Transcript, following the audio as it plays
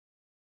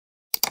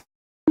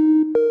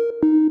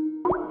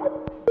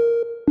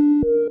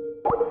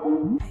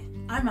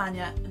I'm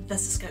Anya and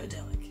this is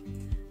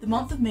Scoutadelic. The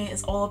month of May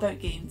is all about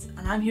games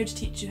and I'm here to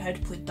teach you how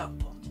to play Duck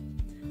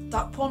Pond.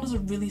 Duck Pond is a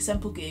really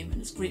simple game and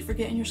it's great for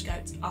getting your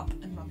scouts up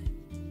and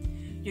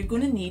running. You're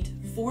going to need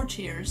 4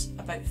 chairs,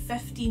 about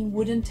 15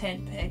 wooden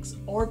tent pegs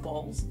or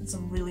balls and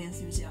some really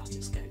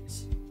enthusiastic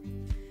scouts.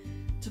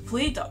 To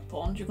play Duck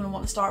Pond, you're going to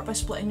want to start by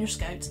splitting your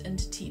scouts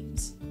into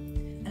teams.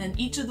 And in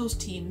each of those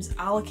teams,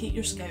 allocate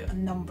your scout a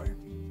number.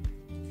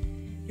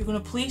 You're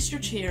going to place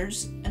your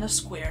chairs in a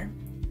square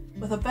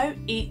with about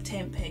 8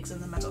 tent pegs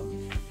in the middle.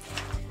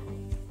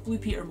 Blue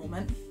Peter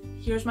moment.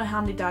 Here's my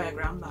handy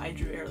diagram that I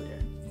drew earlier.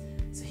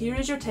 So here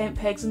is your tent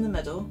pegs in the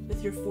middle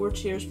with your 4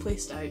 chairs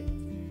placed out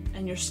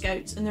and your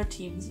scouts and their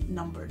teams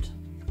numbered.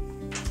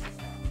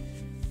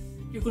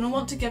 You're going to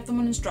want to give them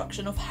an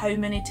instruction of how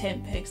many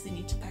tent pegs they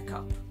need to pick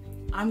up.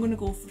 I'm going to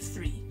go for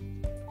 3.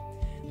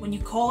 When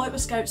you call out a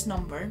scout's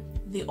number,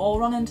 they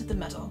all run into the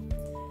middle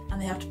and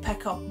they have to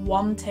pick up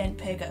 1 tent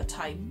peg at a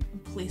time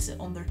and place it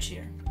on their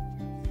chair.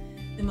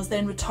 They must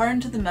then return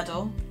to the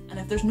middle, and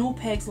if there's no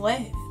pegs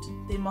left,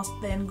 they must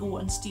then go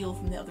and steal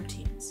from the other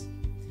teams.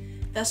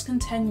 This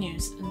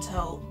continues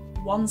until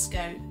one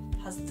scout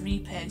has 3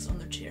 pegs on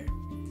their chair.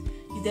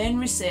 You then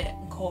reset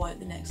and call out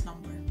the next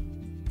number.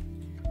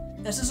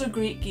 This is a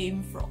great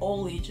game for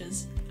all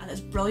ages and it's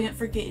brilliant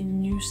for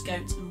getting new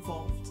scouts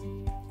involved.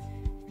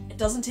 It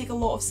doesn't take a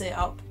lot of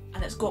setup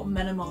and it's got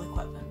minimal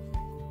equipment.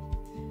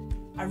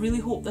 I really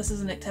hope this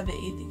is an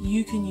activity that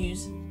you can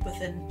use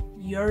within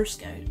your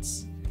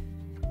scouts.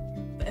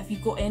 But if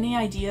you've got any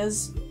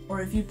ideas or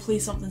if you play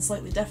something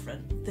slightly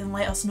different, then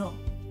let us know.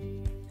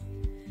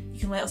 You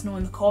can let us know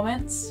in the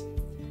comments,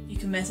 you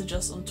can message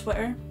us on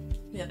Twitter,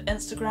 we have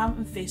Instagram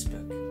and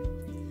Facebook.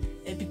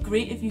 It'd be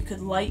great if you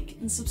could like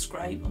and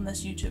subscribe on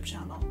this YouTube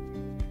channel.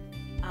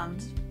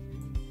 And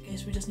I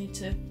guess we just need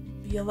to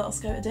be a little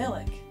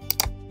Scoutadelic.